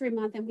Black History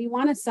Month, and we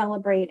want to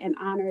celebrate and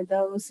honor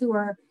those who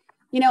are,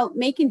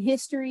 making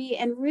history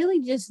and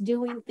really just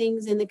doing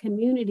things in the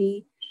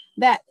community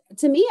that,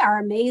 to me, are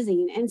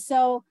amazing. And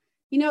so,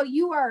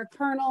 you are a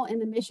colonel in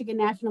the Michigan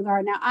National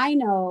Guard. Now, I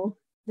know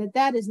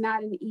that is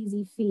not an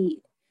easy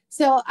feat.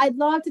 So I'd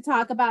love to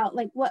talk about,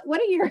 what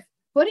are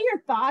what are your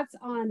thoughts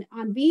on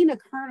being a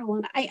colonel?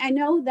 And I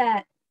know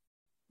that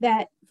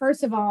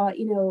first of all,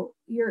 you know,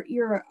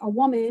 you're a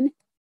woman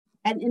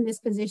and in this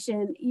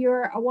position,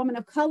 you're a woman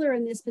of color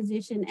in this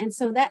position. And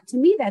so that, to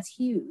me, that's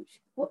huge.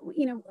 What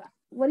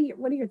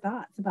are your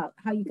thoughts about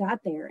how you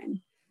got there? And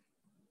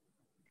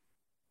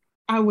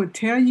I would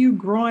tell you,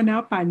 growing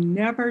up, I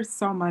never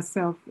saw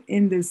myself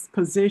in this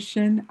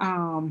position.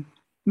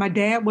 My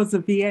dad was a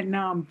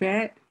Vietnam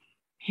vet.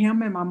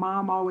 Him and my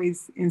mom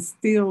always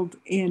instilled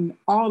in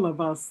all of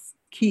us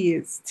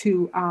kids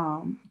to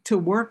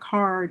work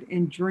hard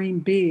and dream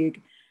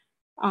big.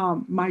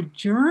 My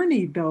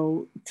journey,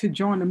 though, to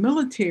join the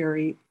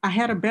military, I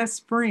had a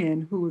best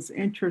friend who was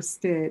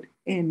interested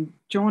in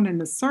joining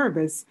the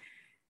service.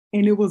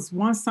 And it was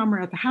one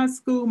summer at the high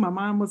school. My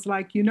mom was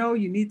like, you know,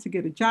 you need to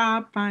get a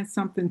job, find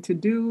something to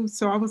do.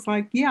 So I was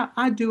like, yeah,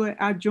 I do it.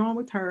 I joined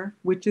with her,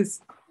 which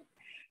is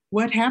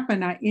what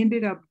happened. I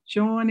ended up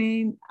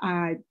joining.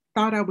 I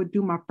thought I would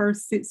do my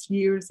first 6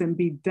 years and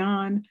be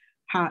done.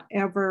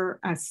 However,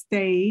 I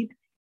stayed,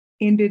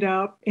 ended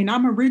up, and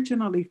I'm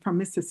originally from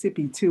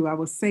Mississippi too, I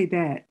will say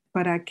that.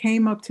 But I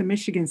came up to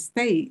Michigan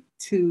State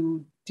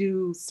to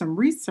do some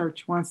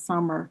research one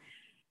summer.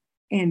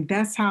 And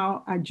that's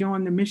how I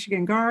joined the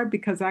Michigan Guard,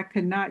 because I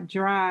could not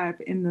drive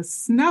in the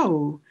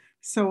snow.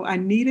 So I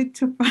needed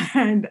to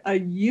find a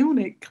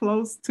unit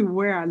close to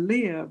where I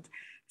lived.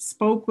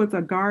 Spoke with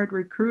a Guard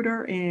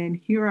recruiter, and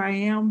here I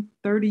am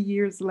 30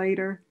 years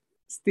later,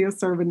 still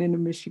serving in the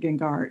Michigan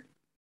Guard.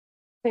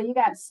 so you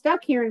got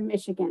stuck here in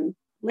Michigan,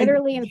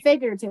 literally and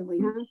figuratively,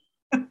 huh?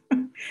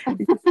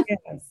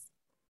 Yes.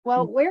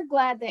 Well, we're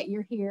glad that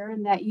you're here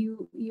and that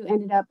you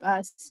ended up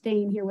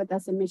staying here with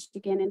us in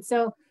Michigan. And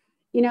so,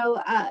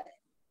 not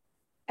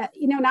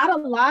a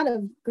lot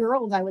of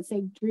girls, I would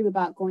say, dream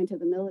about going to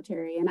the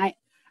military. And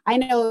I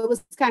know it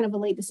was kind of a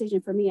late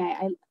decision for me.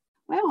 I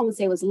won't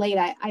say it was late.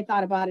 I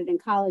thought about it in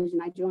college,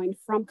 and I joined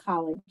from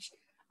college,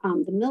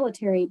 the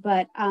military.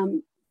 But,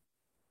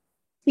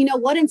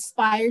 what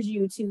inspires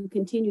you to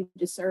continue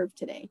to serve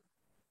today?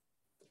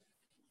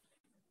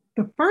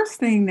 The first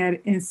thing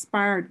that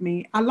inspired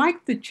me, I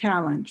like the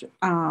challenge.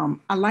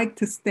 I like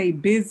to stay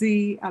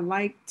busy. I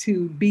like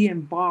to be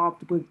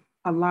involved with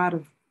a lot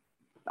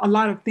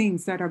of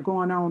things that are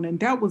going on. And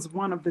that was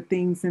one of the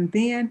things. And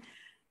then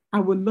I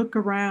would look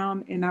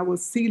around and I would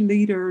see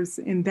leaders,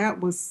 and that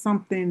was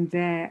something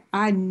that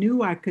I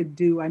knew I could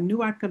do. I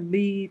knew I could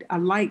lead. I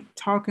like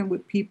talking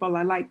with people.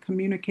 I like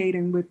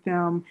communicating with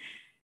them.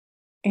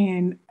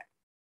 And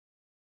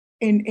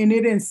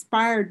it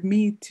inspired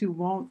me to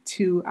want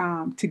to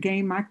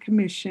gain my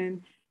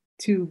commission,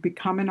 to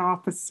become an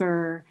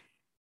officer.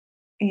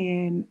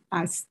 And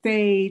I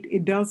stayed.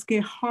 It does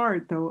get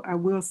hard, though. I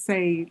will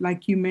say,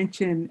 like you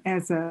mentioned,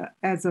 as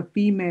a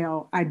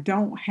female, I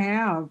don't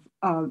have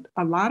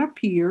a lot of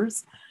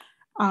peers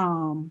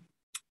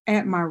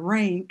at my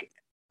rank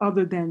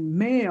other than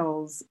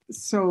males.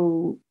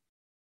 So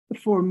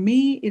for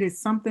me, it is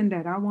something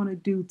that I want to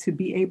do, to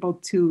be able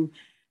to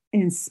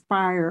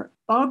inspire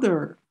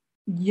other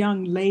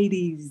young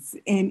ladies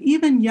and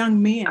even young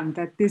men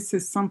that this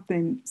is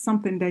something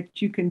that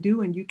you can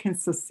do, and you can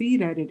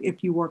succeed at it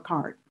if you work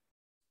hard.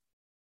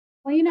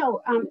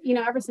 Well,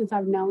 ever since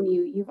I've known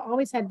you, you've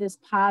always had this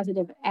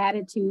positive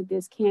attitude,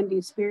 this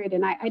can-do spirit,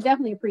 and I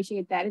definitely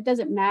appreciate that. It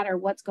doesn't matter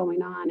what's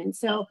going on. And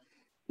so,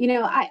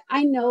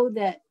 I know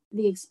that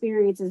the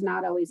experience is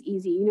not always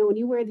easy. When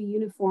you wear the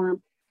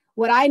uniform,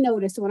 what I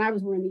noticed when I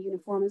was wearing the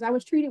uniform is I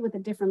was treated with a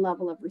different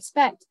level of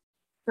respect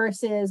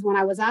versus when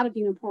I was out of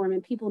uniform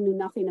and people knew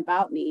nothing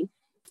about me.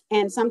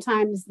 And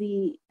sometimes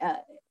you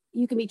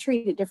can be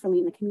treated differently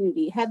in the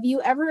community. Have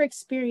you ever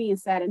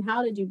experienced that, and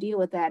how did you deal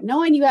with that?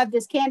 Knowing you have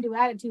this can-do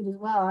attitude as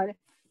well.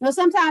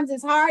 Sometimes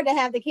it's hard to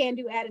have the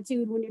can-do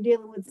attitude when you're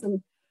dealing with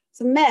some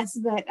mess,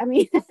 but I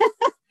mean,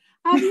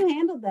 how have you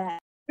handled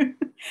that?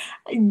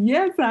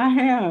 Yes, I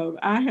have.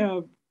 I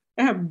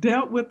have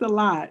dealt with a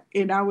lot,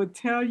 and I would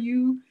tell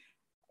you,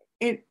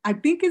 I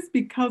think it's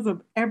because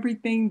of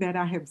everything that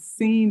I have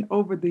seen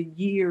over the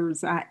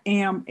years. I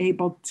am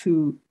able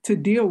to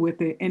deal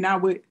with it, and I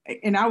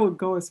would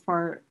go as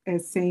far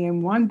as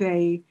saying, one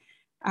day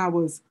I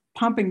was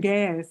pumping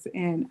gas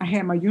and I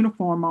had my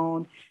uniform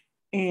on,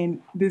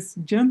 and this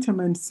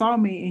gentleman saw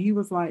me and he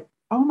was like,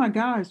 "Oh my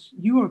gosh,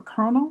 you a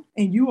colonel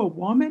and you a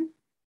woman?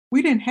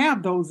 We didn't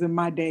have those in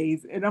my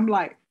days." And I'm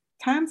like,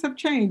 "Times have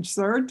changed,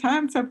 sir.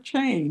 Times have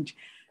changed."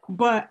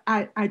 But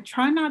I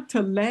try not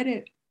to let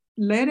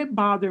it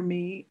bother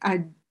me.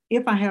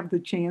 If I have the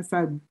chance,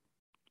 I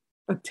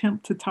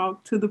attempt to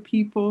talk to the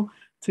people,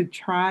 to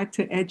try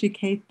to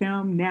educate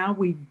them. Now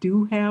we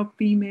do have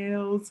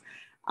females.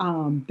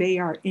 They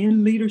are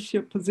in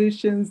leadership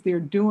positions.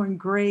 They're doing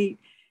great.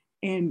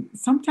 And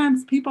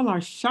sometimes people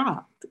are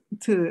shocked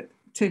to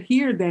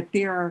hear that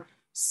there are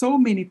so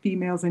many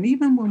females. And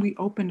even when we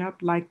open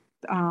up like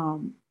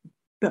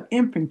the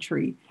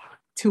infantry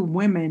to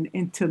women,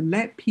 and to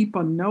let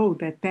people know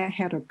that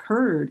had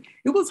occurred,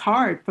 it was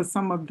hard for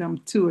some of them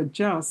to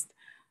adjust.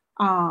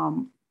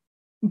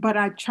 but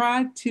I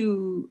try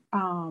to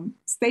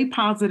stay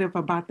positive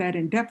about that,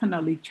 and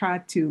definitely try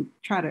to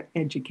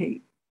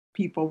educate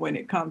people when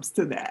it comes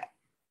to that.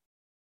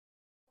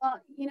 Well,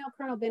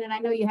 Colonel Bennett, I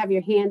know you have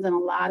your hands on a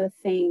lot of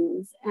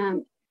things,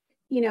 and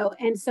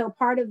so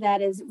part of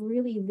that is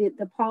really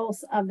the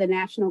pulse of the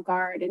National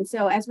Guard. And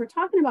so as we're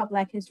talking about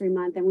Black History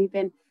Month, and we've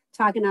been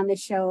talking on this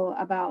show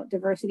about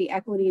diversity,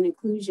 equity, and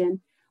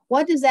inclusion,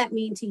 what does that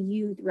mean to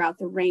you throughout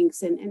the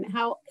ranks, and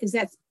how is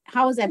that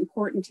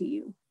important to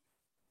you?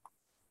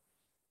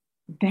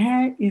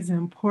 That is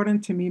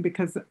important to me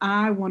because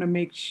I want to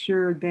make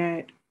sure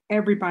that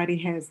everybody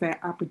has that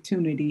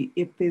opportunity.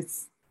 If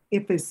it's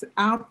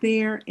out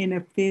there and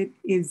if it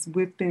is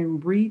within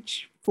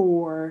reach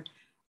for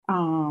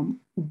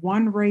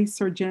one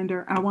race or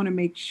gender, I want to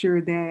make sure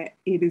that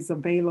it is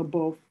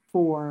available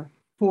for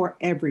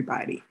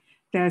everybody.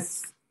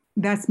 That's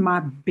my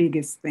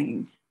biggest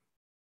thing.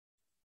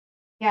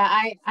 Yeah,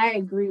 I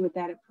agree with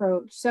that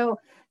approach. So,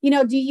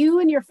 do you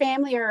and your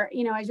family, or,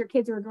 as your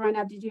kids were growing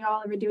up, did you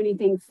all ever do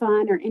anything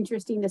fun or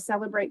interesting to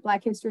celebrate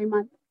Black History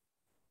Month?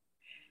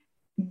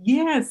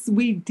 Yes,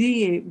 we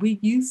did. We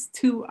used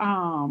to,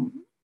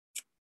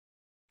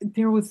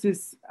 there was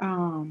this,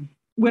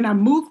 when I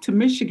moved to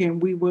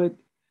Michigan, we would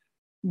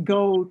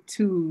go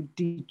to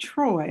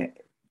Detroit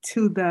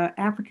to the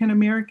African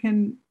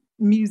American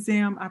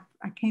Museum.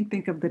 I can't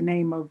think of the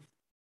name of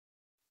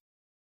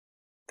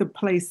the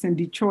place in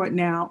Detroit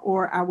now,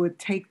 or I would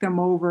take them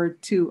over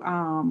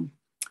to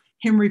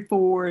Henry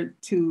Ford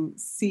to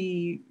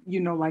see,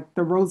 like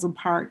the Rosa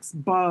Parks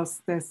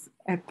bus that's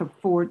at the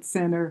Ford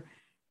Center.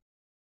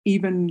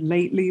 Even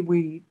lately,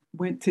 we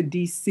went to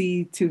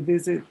DC to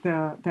visit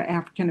the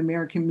African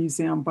American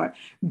Museum. But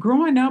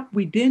growing up,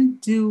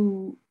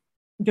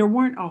 there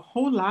weren't a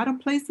whole lot of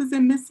places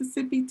in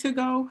Mississippi to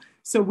go.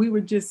 So we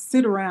would just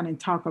sit around and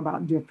talk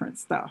about different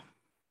stuff.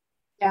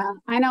 Yeah,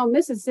 I know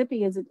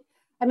Mississippi it's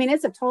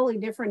a totally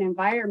different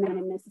environment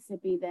in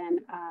Mississippi than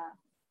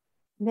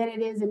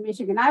it is in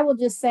Michigan. I will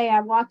just say I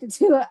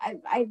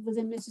was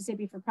in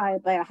Mississippi for probably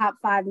like a hot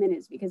 5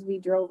 minutes because we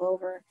drove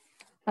over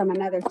from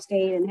another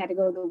state and had to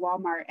go to the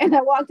Walmart. And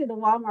I walked to the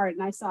Walmart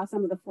and I saw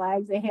some of the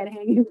flags they had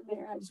hanging in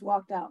there. I just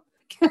walked out.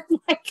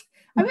 Like,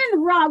 I'm in the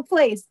wrong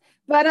place.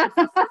 But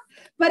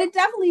it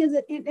definitely is,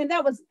 and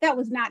that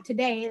was not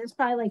today. It was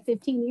probably like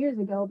 15 years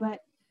ago, but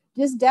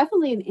just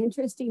definitely an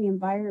interesting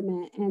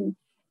environment.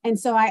 And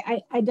so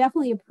I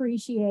definitely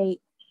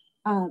appreciate,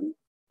 for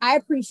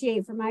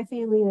my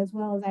family, as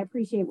well as I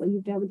appreciate what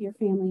you've done with your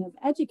family of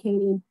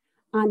educating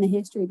on the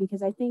history,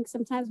 because I think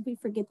sometimes we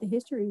forget the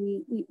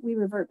history, we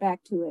revert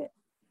back to it.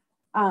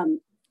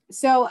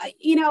 So,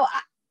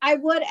 I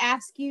would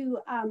ask you,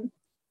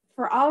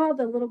 for all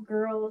the little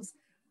girls,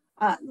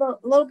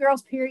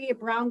 period,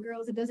 brown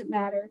girls, it doesn't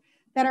matter,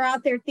 that are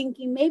out there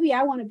thinking, maybe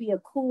I want to be a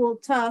cool,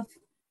 tough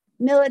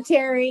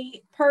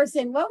military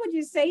person, what would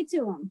you say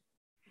to them?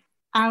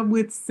 I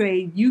would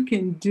say you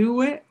can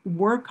do it,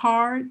 work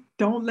hard,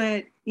 don't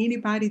let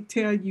anybody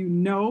tell you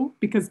no,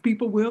 because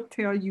people will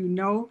tell you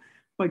no,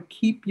 but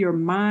keep your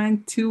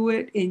mind to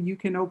it and you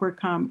can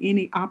overcome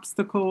any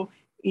obstacle,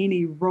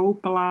 any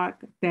roadblock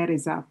that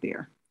is out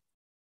there.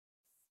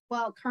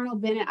 Well, Colonel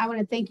Bennett, I want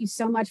to thank you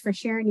so much for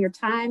sharing your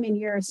time and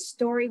your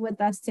story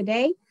with us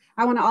today.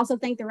 I want to also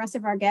thank the rest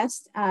of our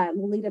guests,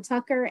 Lolita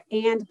Tucker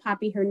and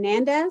Poppy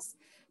Hernandez.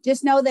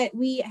 Just know that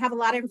we have a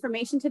lot of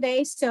information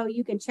today, so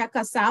you can check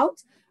us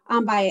out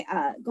by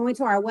going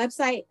to our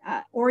website,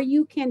 or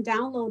you can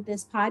download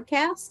this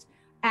podcast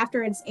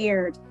after it's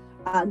aired.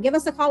 Give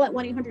us a call at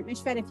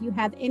 1-800-MICHFET if you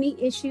have any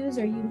issues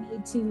or you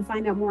need to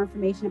find out more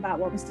information about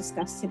what was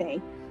discussed today.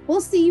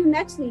 We'll see you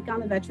next week on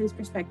The Veterans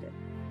Perspective.